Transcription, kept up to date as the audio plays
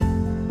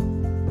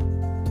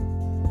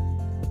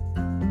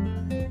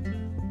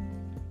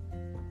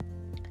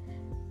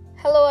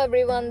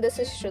everyone, this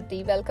is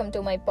Shruti. Welcome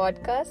to my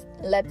podcast,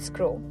 Let's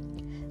Grow.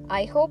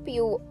 I hope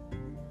you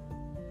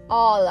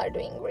all are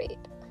doing great.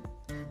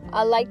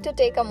 I'd like to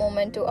take a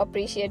moment to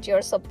appreciate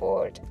your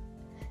support,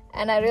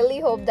 and I really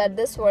hope that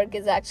this work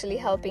is actually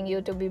helping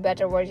you to be a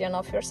better version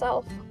of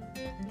yourself.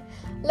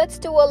 Let's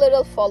do a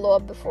little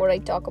follow-up before I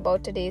talk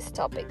about today's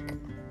topic.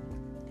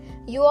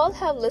 You all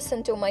have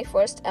listened to my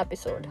first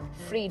episode,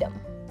 Freedom,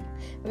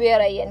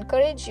 where I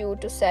encourage you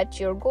to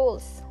set your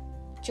goals,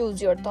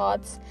 choose your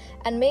thoughts,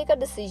 and make a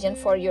decision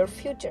for your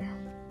future.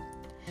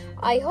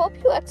 I hope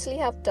you actually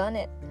have done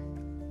it.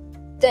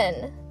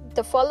 Then,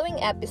 the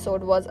following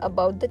episode was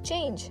about the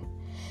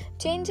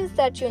changes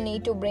that you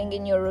need to bring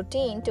in your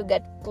routine to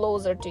get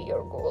closer to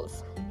your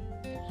goals.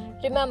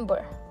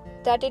 Remember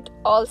that it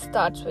all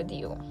starts with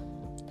you.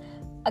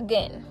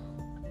 Again,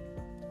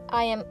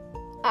 I am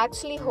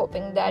actually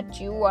hoping that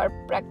you are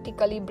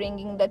practically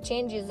bringing the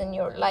changes in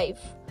your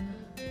life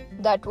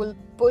that will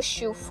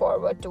push you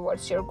forward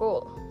towards your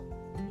goal.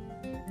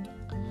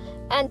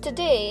 And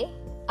today,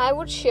 I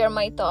would share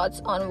my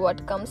thoughts on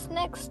what comes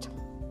next.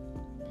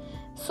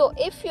 So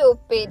if you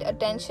paid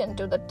attention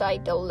to the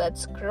title,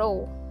 Let's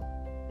Grow,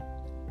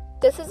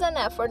 this is an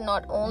effort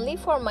not only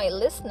for my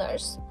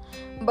listeners,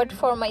 but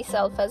for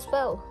myself as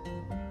well.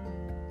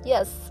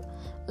 Yes,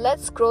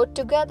 let's grow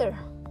together.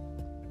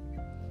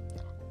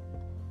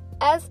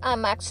 As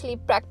I'm actually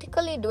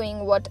practically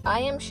doing what I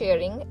am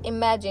sharing,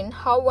 imagine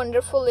how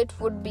wonderful it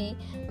would be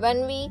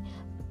when we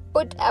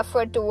put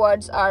effort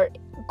towards our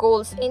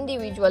goals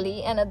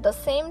individually and at the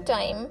same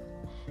time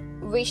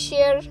we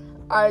share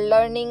our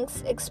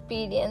learnings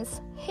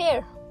experience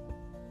here.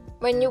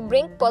 When you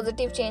bring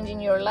positive change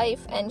in your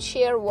life and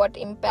share what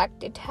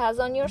impact it has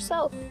on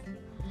yourself,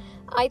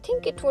 I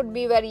think it would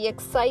be very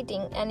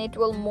exciting and it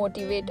will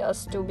motivate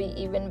us to be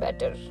even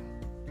better.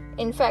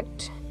 In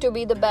fact, to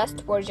be the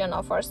best version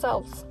of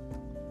ourselves.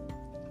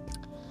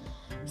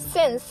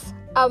 Since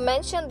I've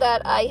mentioned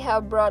that I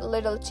have brought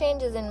little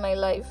changes in my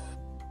life,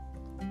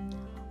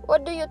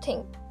 what do you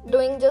think?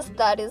 Doing just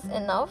that is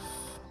enough?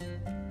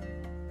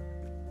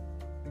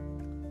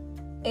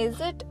 Is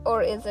it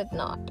or is it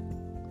not?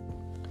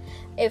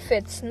 If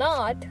it's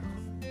not,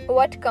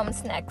 what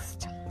comes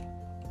next?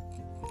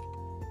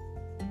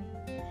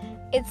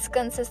 It's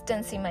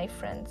consistency, my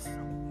friends.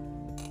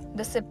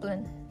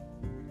 Discipline.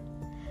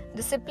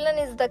 Discipline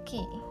is the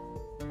key,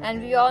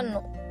 and we all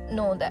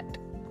know that.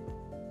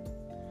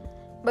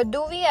 But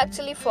do we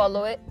actually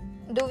follow it?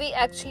 Do we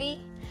actually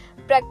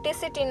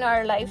practice it in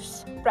our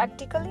lives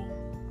practically?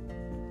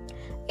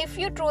 If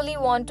you truly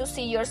want to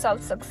see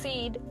yourself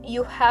succeed,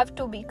 you have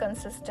to be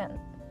consistent.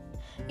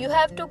 You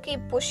have to keep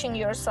pushing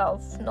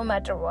yourself no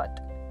matter what.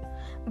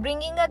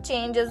 Bringing a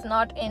change is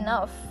not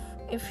enough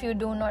if you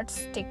do not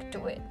stick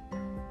to it.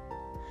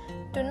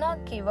 Do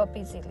not give up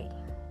easily.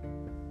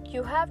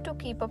 You have to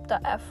keep up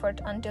the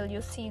effort until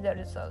you see the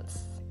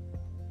results.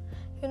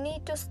 You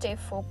need to stay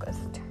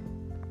focused.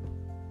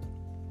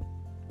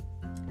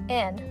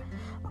 And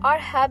our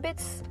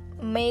habits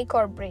make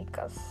or break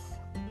us.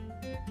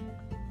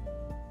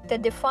 They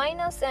define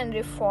us and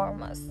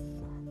reform us.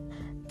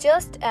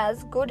 Just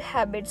as good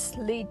habits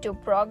lead to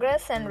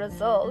progress and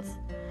results,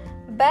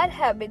 bad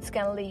habits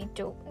can lead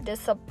to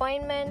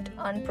disappointment,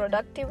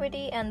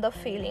 unproductivity, and the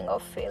feeling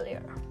of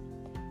failure.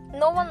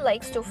 No one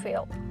likes to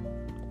fail.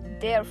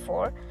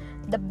 Therefore,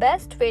 the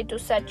best way to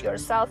set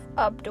yourself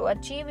up to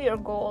achieve your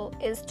goal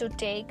is to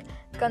take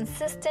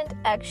consistent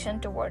action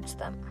towards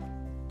them.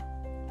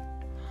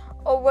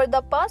 Over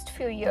the past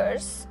few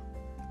years,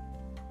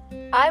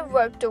 I've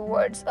worked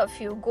towards a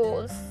few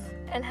goals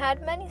and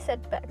had many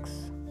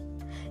setbacks.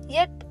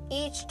 Yet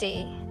each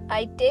day,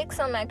 I take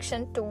some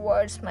action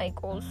towards my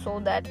goals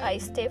so that I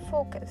stay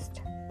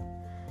focused.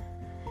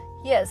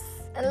 Yes,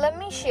 and let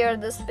me share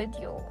this with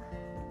you.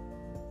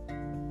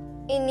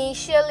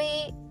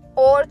 Initially,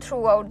 or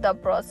throughout the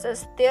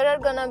process, there are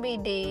gonna be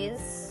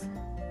days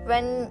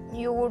when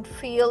you would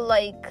feel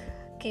like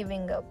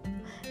giving up.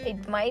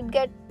 It might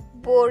get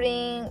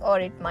boring or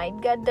it might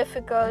get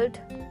difficult,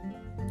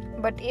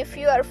 but if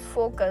you are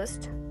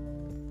focused,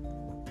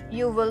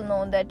 you will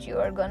know that you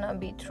are gonna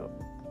be through.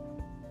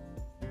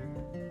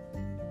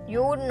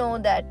 You would know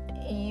that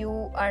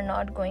you are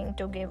not going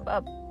to give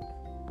up.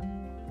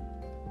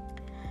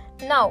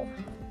 Now,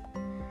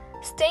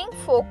 staying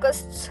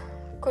focused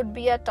could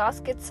be a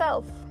task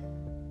itself,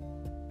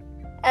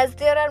 as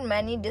there are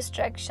many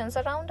distractions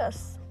around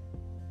us.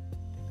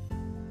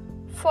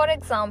 For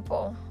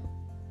example,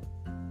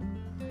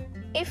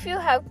 if you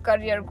have a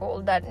career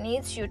goal that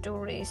needs you to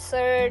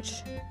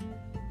research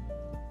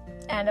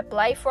and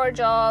apply for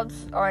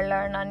jobs or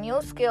learn a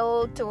new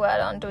skill to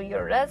add onto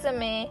your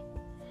resume,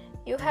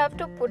 you have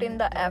to put in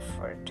the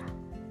effort.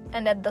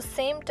 And at the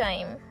same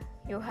time,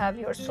 you have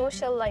your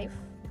social life.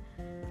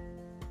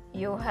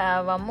 You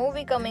have a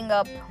movie coming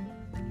up,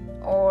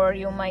 or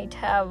you might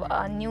have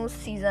a new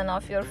season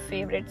of your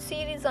favorite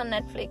series on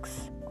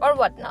Netflix or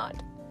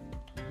whatnot.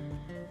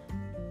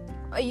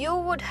 You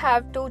would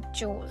have to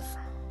choose.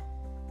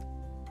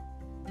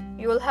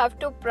 You will have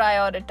to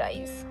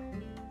prioritize.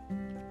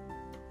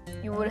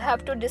 You will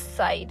have to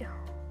decide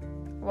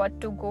what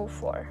to go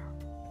for.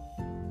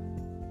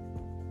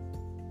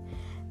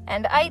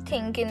 And I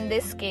think in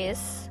this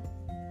case,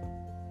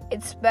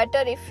 it's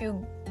better if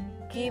you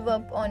give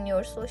up on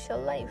your social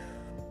life.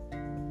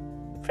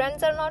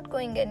 Friends are not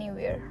going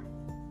anywhere.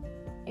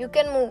 You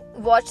can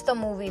watch the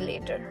movie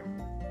later.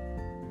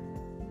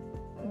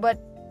 But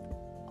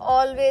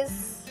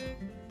always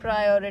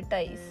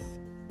prioritize.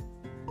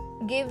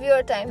 Give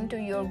your time to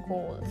your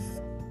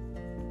goals.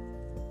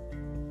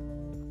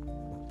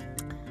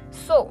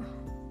 So,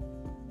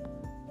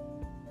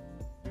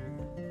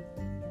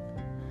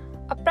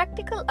 a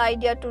practical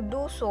idea to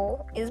do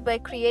so is by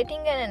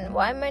creating an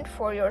environment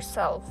for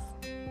yourself.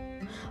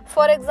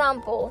 For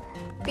example,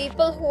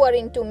 people who are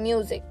into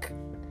music,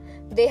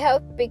 they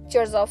have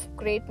pictures of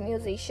great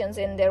musicians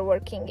in their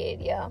working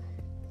area.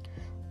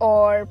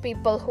 Or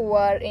people who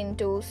are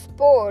into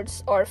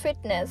sports or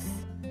fitness,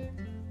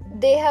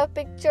 they have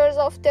pictures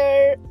of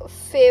their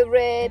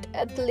favorite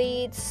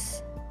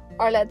athletes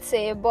or let's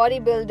say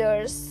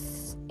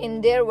bodybuilders in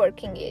their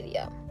working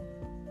area.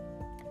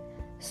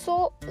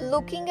 So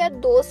looking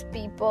at those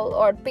people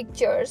or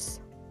pictures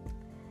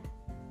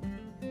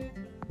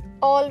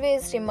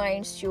always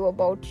reminds you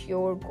about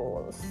your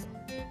goals.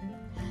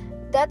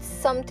 That's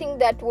something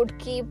that would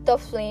keep the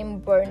flame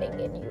burning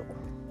in you,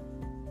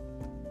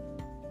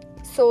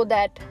 so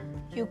that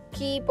you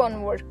keep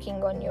on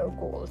working on your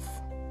goals.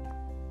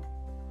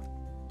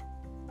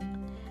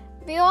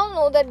 We all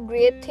know that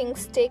great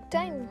things take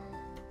time.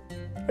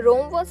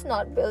 Rome was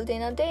not built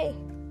in a day.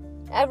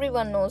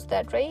 Everyone knows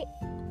that, right?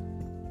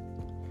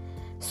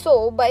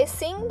 So, by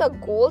seeing the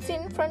goals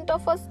in front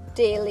of us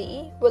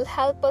daily will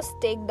help us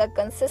take the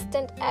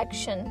consistent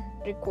action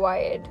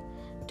required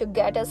to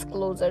get us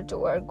closer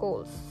to our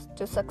goals,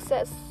 to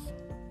success.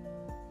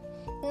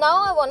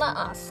 Now I wanna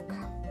ask,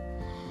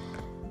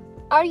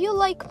 are you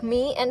like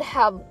me and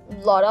have a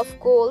lot of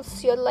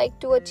goals you'd like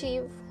to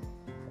achieve?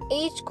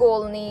 Each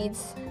goal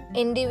needs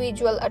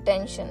individual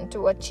attention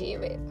to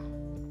achieve it.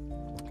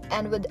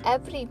 And with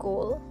every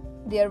goal,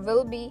 there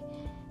will be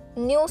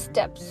new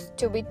steps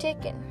to be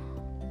taken.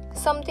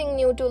 Something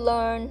new to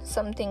learn,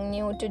 something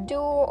new to do,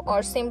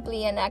 or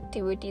simply an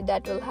activity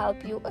that will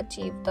help you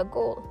achieve the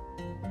goal.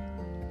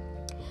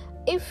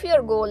 If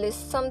your goal is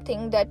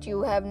something that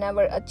you have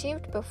never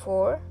achieved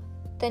before,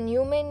 then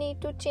you may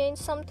need to change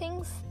some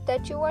things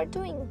that you are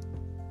doing.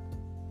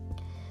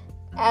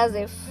 As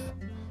if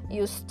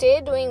you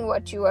stay doing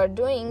what you are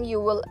doing, you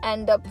will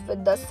end up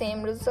with the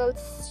same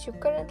results you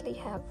currently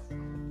have.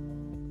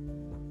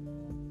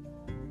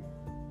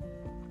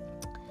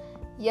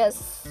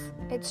 Yes,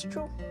 it's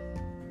true.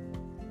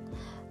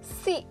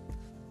 See,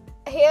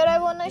 here I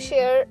want to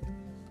share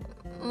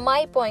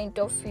my point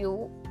of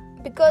view,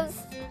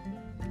 because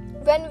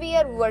when we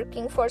are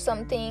working for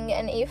something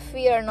and if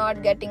we are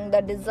not getting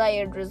the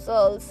desired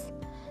results,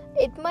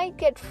 it might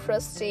get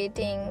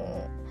frustrating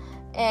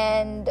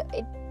and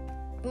it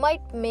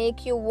might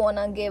make you want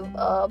to give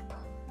up.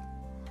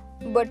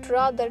 But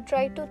rather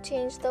try to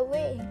change the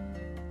way.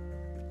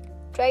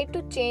 Try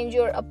to change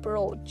your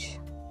approach.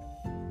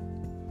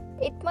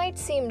 It might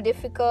seem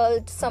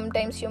difficult.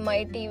 Sometimes you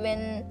might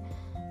even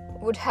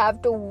would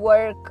have to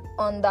work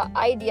on the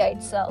idea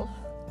itself.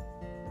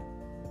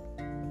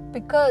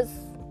 Because,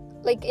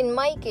 like in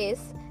my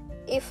case,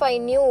 if I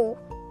knew,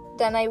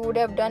 then I would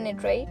have done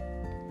it, right?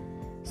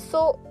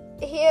 So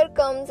here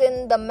comes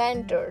in the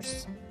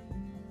mentors.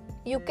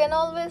 You can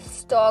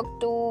always talk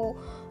to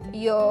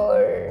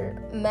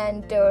your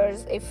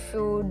mentors. If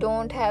you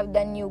don't have,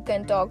 then you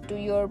can talk to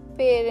your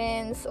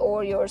parents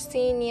or your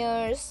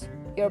seniors,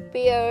 your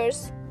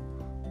peers,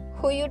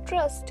 who you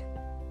trust,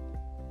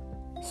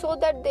 so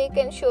that they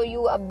can show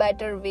you a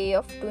better way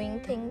of doing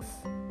things.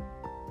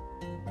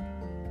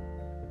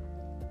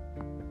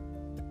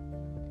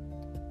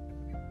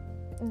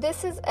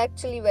 This is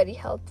actually very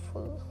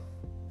helpful.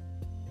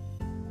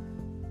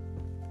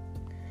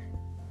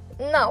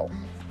 Now,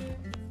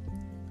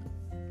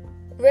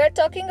 we're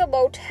talking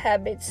about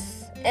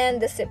habits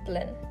and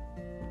discipline.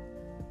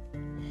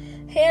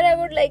 Here I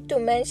would like to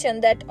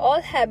mention that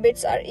all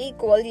habits are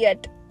equal,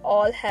 yet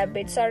all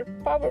habits are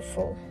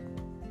powerful.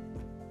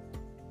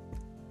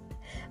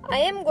 I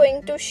am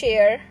going to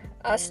share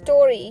a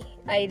story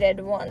I read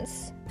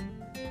once,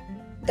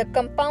 The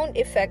Compound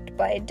Effect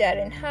by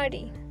Darren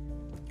Hardy.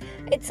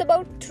 It's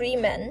about 3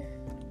 men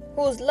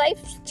whose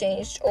lives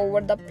changed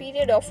over the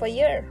period of a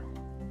year.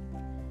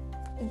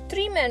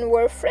 3 men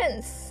were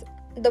friends.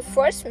 The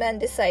first man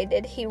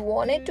decided he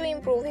wanted to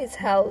improve his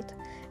health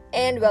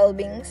and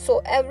well-being,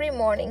 so every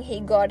morning he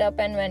got up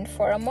and went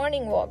for a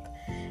morning walk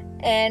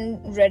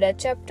and read a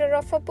chapter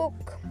of a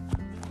book.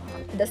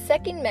 The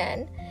second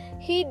man,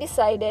 he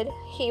decided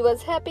he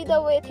was happy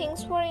the way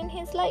things were in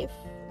his life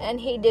and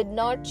he did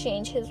not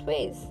change his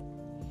ways.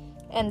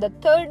 And the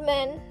third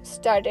man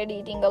started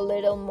eating a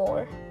little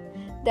more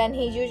than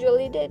he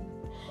usually did.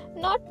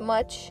 Not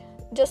much,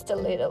 just a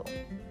little.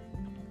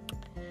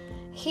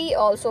 He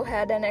also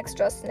had an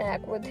extra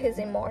snack with his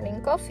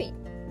morning coffee,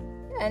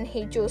 and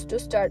he chose to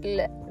start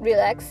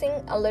relaxing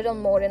a little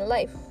more in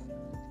life.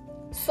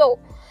 So,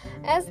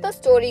 as the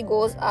story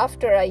goes,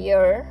 after a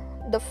year,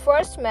 the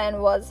first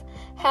man was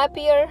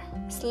happier,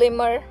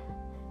 slimmer,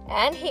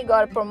 and he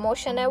got a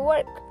promotion at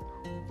work.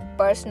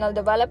 Personal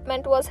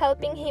development was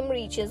helping him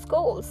reach his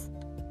goals.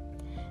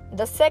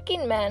 The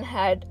second man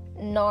had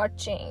not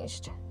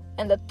changed,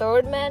 and the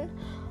third man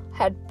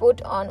had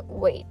put on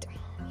weight.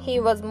 He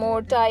was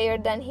more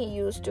tired than he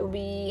used to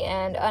be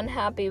and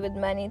unhappy with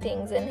many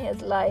things in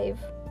his life.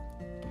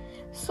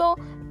 So,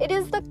 it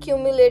is the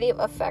cumulative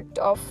effect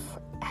of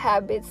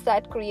habits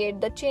that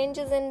create the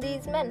changes in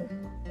these men.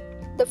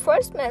 The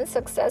first man's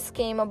success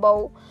came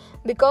about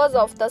because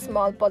of the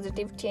small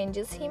positive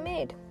changes he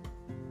made.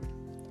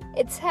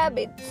 It's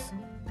habits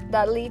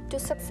that lead to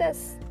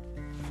success.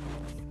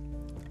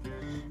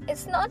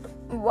 It's not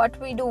what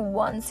we do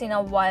once in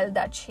a while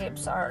that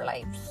shapes our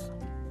lives.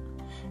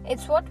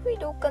 It's what we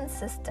do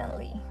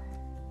consistently.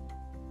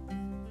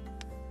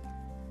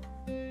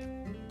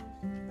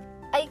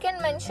 I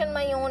can mention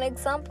my own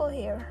example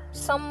here.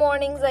 Some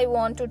mornings I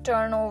want to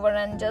turn over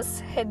and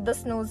just hit the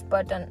snooze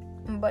button,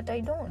 but I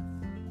don't.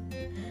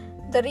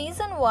 The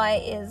reason why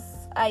is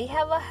I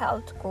have a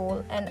health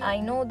goal and I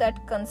know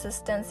that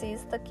consistency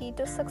is the key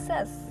to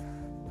success.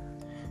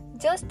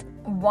 Just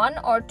 1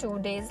 or 2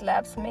 days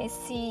lapse may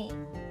see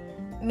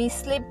me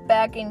slip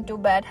back into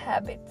bad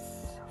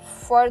habits.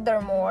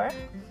 Furthermore,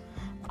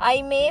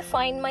 I may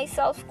find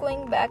myself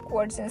going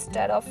backwards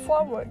instead of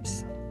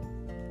forwards.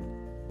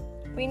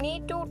 We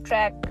need to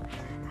track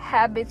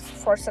habits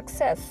for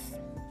success,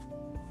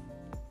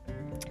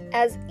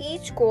 as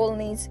each goal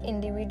needs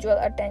individual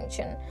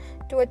attention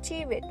to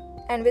achieve it,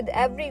 and with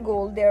every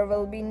goal there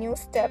will be new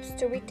steps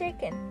to be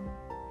taken.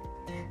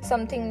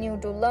 Something new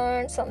to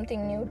learn,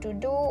 something new to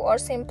do, or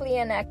simply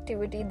an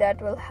activity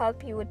that will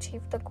help you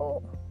achieve the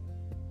goal.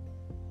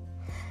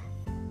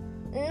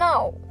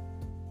 Now,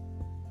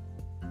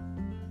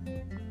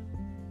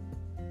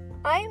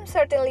 I am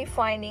certainly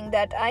finding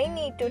that I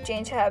need to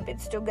change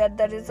habits to get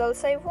the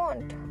results I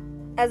want.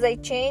 As I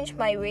change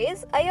my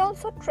ways, I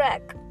also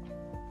track.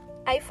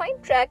 I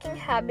find tracking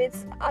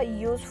habits a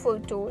useful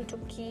tool to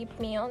keep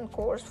me on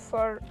course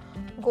for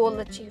goal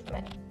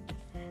achievement.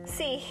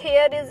 See,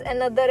 here is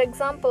another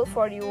example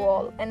for you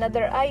all,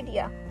 another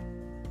idea.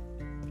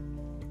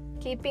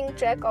 Keeping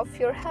track of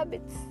your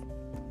habits.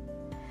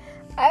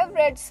 I've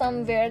read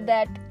somewhere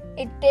that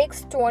it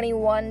takes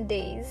 21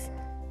 days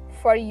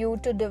for you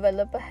to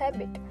develop a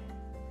habit.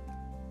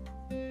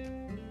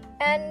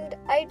 And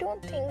I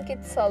don't think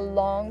it's a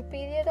long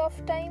period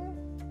of time,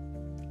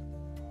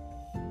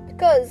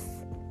 because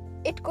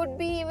it could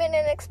be even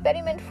an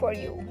experiment for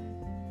you.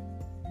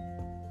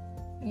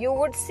 You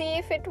would see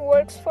if it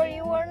works for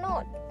you or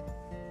not.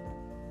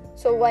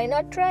 So why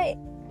not try?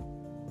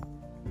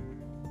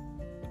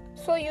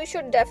 So you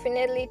should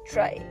definitely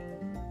try.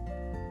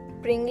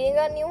 Bringing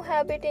a new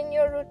habit in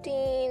your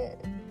routine,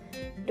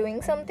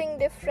 doing something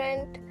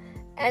different,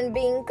 and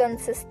being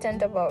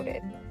consistent about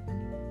it.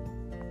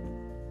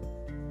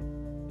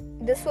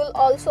 This will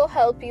also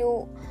help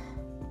you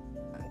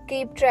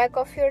keep track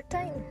of your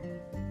time,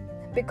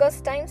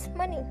 because time's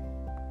money.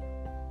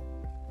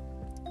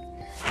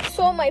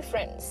 So my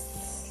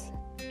friends,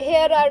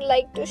 here I'd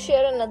like to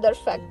share another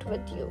fact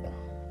with you,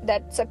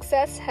 that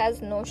success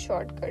has no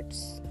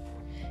shortcuts.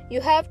 You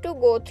have to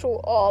go through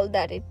all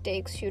that it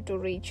takes you to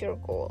reach your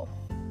goal.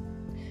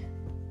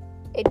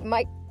 It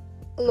might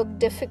look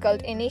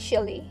difficult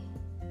initially.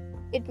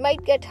 It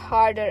might get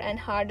harder and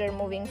harder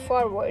moving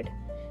forward.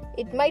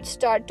 It might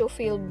start to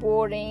feel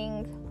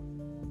boring.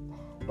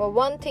 But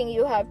one thing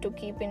you have to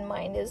keep in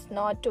mind is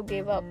not to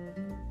give up.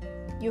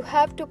 You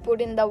have to put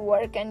in the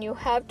work and you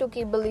have to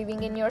keep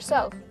believing in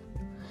yourself.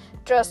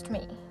 Trust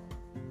me.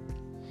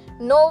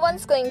 No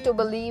one's going to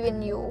believe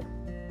in you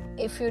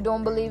if you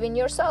don't believe in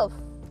yourself.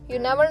 You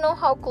never know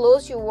how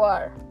close you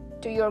are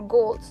to your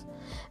goals.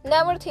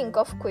 Never think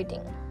of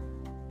quitting.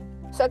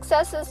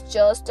 Success is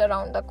just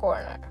around the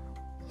corner.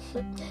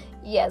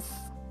 Yes,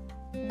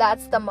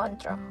 that's the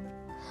mantra.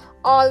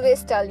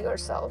 Always tell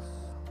yourself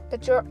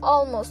that you're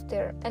almost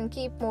there and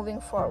keep moving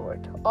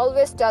forward.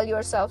 Always tell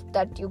yourself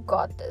that you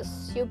got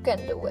this. You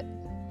can do it.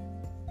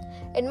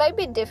 It might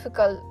be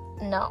difficult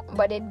now,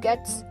 but it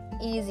gets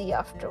easy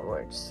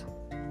afterwards.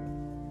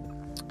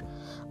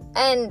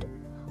 And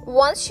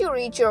once you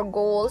reach your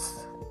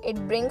goals, it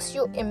brings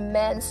you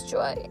immense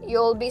joy.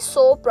 You'll be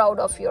so proud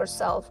of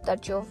yourself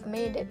that you've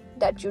made it,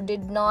 that you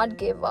did not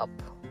give up.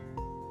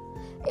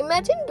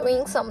 Imagine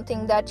doing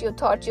something that you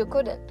thought you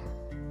couldn't.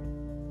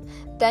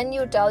 Then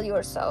you tell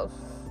yourself,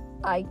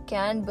 I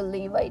can't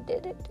believe I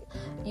did it.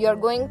 You're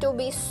going to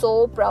be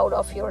so proud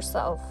of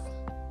yourself.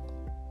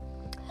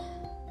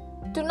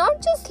 Do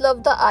not just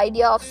love the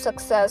idea of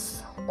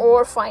success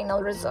or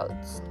final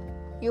results.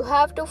 You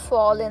have to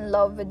fall in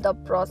love with the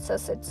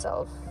process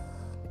itself.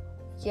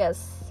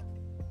 Yes.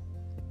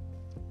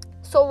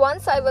 So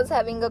once I was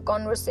having a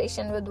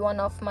conversation with one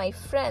of my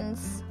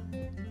friends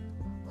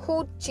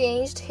who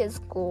changed his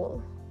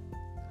goal.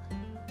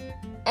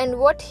 And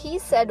what he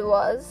said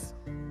was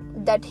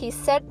that he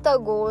set the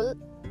goal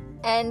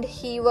and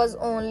he was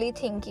only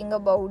thinking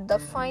about the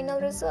final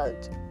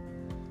result.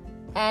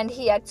 And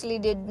he actually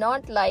did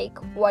not like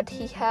what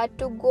he had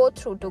to go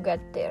through to get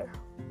there.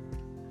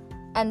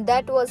 And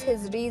that was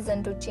his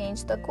reason to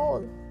change the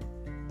goal.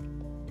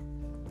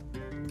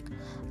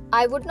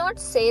 I would not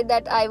say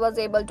that I was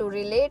able to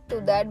relate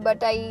to that,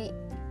 but I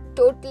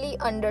totally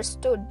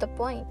understood the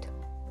point.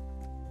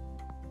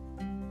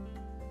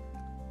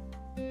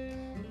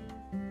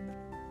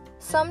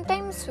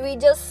 Sometimes we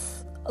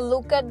just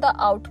look at the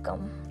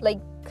outcome. Like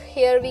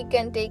here we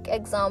can take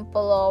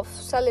example of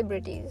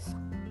celebrities.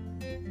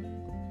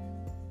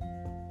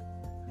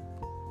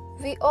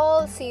 We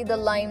all see the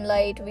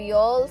limelight, we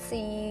all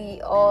see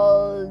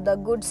all the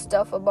good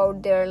stuff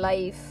about their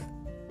life.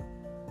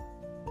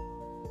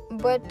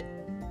 But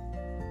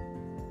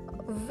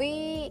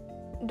we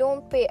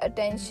don't pay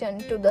attention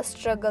to the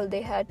struggle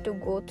they had to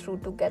go through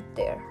to get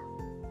there.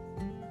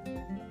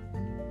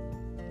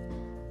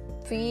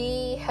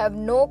 We have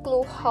no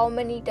clue how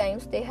many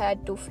times they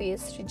had to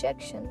face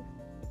rejection.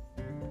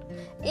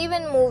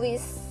 Even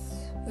movies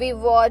we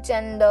watch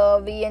and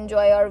we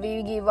enjoy or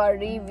we give our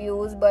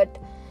reviews, but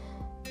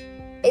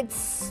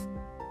it's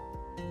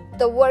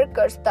the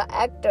workers, the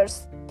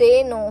actors,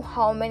 they know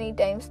how many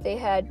times they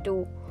had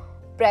to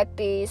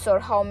practice or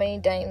how many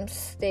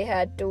times they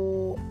had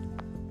to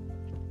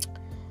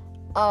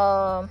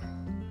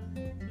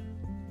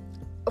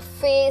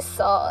face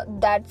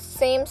that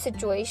same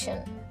situation,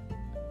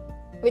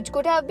 which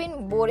could have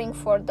been boring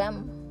for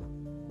them,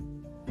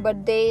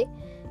 but they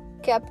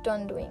kept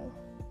on doing,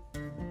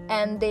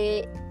 and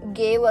they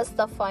gave us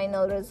the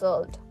final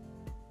result.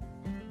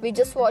 We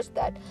just watch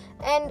that,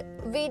 and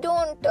we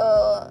don't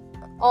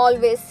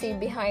always see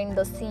behind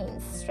the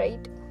scenes,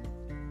 right?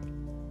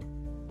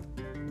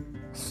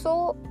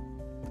 So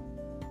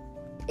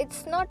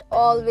it's not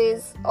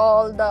always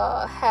all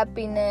the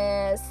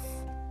happiness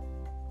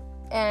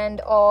and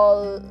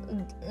all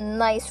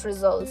nice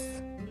results.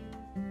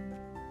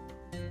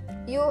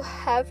 You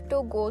have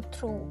to go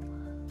through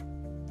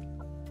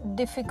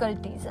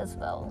difficulties as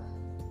well.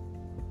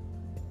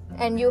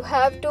 And you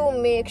have to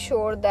make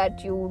sure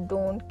that you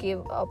don't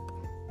give up.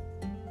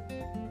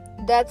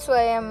 That's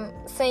why I'm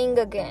saying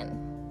again,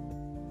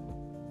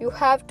 you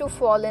have to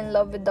fall in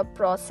love with the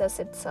process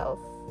itself.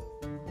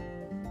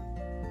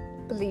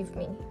 Believe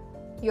me,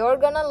 you're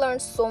gonna learn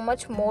so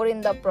much more in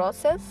the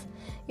process.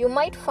 You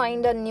might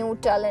find a new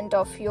talent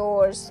of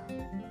yours,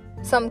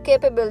 some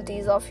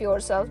capabilities of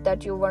yourself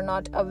that you were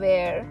not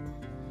aware,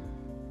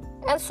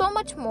 and so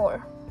much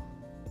more.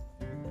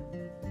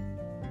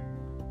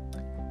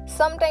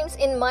 Sometimes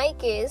in my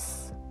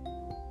case,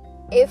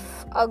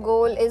 if a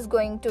goal is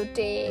going to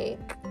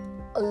take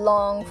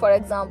long, for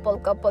example,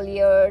 couple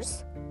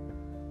years,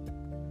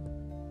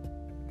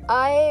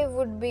 I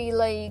would be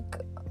like,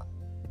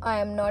 I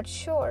am not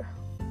sure.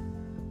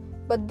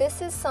 But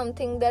this is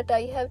something that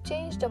I have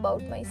changed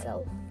about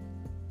myself.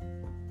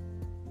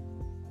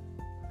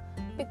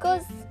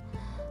 Because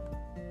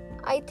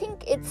I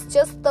think it's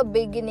just the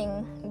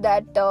beginning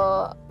that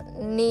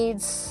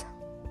needs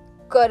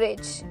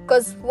courage,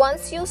 because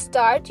once you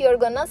start, you're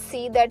gonna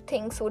see that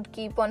things would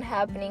keep on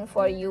happening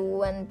for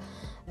you, and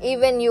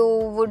even you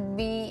would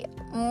be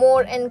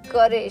more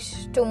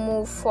encouraged to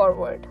move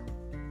forward.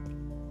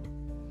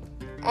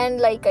 And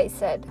like I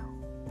said,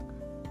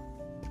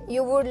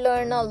 you would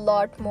learn a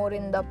lot more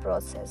in the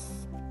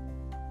process.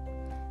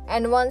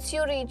 And once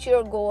you reach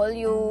your goal,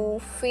 you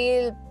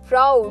feel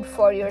proud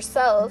for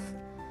yourself,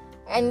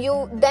 and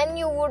then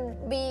you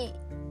would be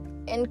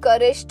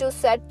encouraged to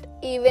set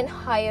even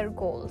higher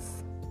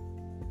goals.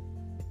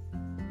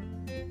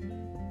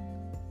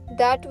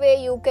 That way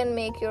you can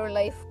make your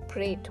life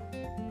great.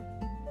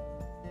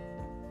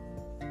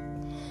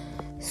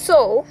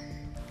 So,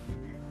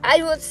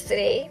 I would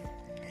say,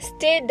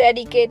 stay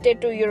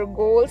dedicated to your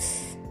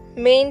goals,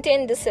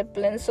 maintain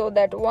discipline so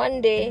that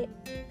one day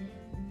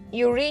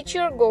you reach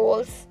your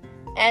goals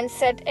and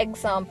set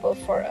example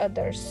for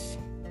others.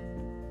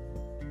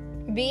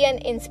 Be an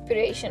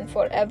inspiration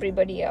for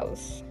everybody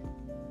else.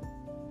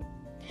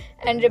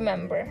 And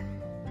remember,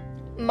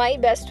 my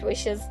best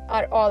wishes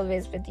are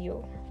always with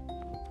you.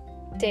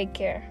 Take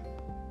care.